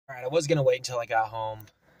All right, I was gonna wait until I got home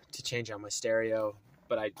to change out my stereo,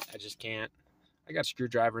 but I just can't. I got a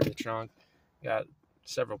screwdriver in the trunk. Got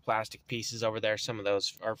several plastic pieces over there. Some of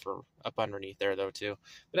those are for up underneath there though too.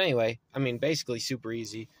 But anyway, I mean, basically super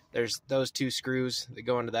easy. There's those two screws that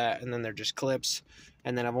go into that, and then they're just clips.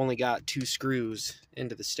 And then I've only got two screws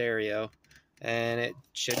into the stereo, and it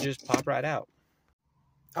should just pop right out.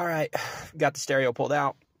 All right, got the stereo pulled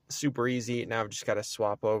out. Super easy. Now I've just got to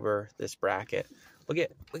swap over this bracket. Look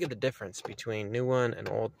at the difference between new one and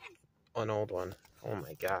old one. Oh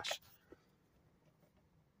my gosh.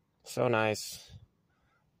 So nice.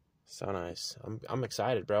 So nice. I'm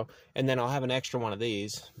excited, bro. And then I'll have an extra one of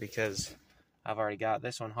these because I've already got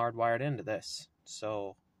this one hardwired into this.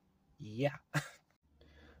 So yeah.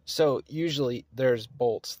 So usually there's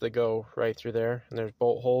bolts that go right through there, and there's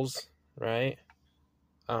bolt holes, right?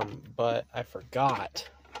 But I forgot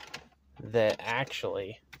that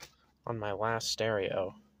actually on my last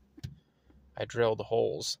stereo, I drilled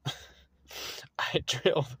holes. I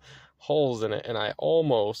drilled holes in it, and I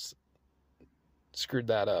almost screwed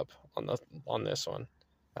that up on this one.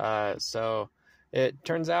 So it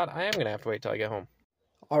turns out I am gonna have to wait till I get home.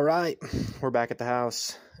 All right, we're back at the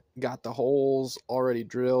house. Got the holes already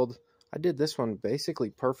drilled. I did this one basically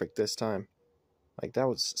perfect this time. Like, that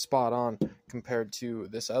was spot on compared to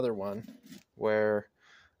this other one where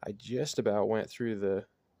I just about went through the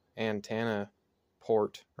antenna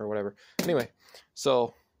port or whatever. Anyway,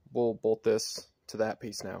 so we'll bolt this to that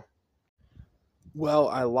piece now. Well,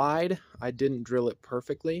 I lied. I didn't drill it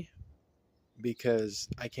perfectly because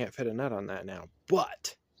I can't fit a nut on that now.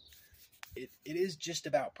 But it is just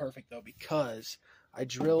about perfect though, because I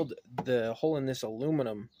drilled the hole in this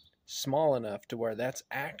aluminum small enough to where that's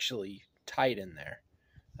actually tight in there.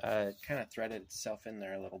 It kind of threaded itself in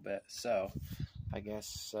there a little bit. So I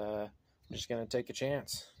guess I'm just going to take a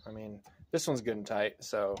chance. I mean, this one's good and tight,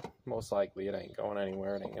 so most likely it ain't going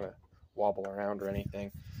anywhere. It ain't going to wobble around or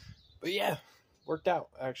anything. But yeah, worked out,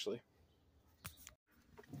 actually.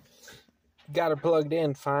 Got her plugged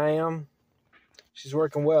in, fam. She's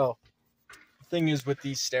working well. The thing is with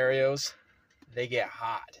these stereos, they get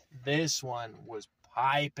hot. This one was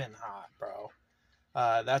piping hot, bro.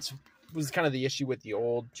 That's was kind of the issue with the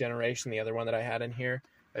old generation, the other one that I had in here,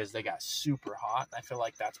 is they got super hot. I feel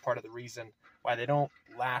like that's part of the reason why they don't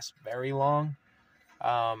last very long.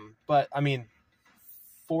 But I mean,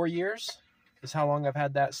 4 years is how long I've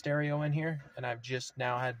had that stereo in here, and I've just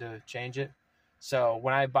now had to change it. So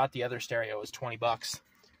when I bought the other stereo, it was 20 bucks.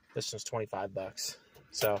 This one's 25 bucks.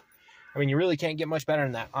 So, I mean, you really can't get much better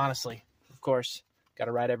than that, honestly. Of course, got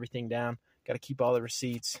to write everything down. Got to keep all the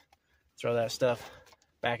receipts. Throw that stuff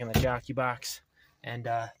back in the jockey box. And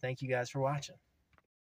thank you guys for watching.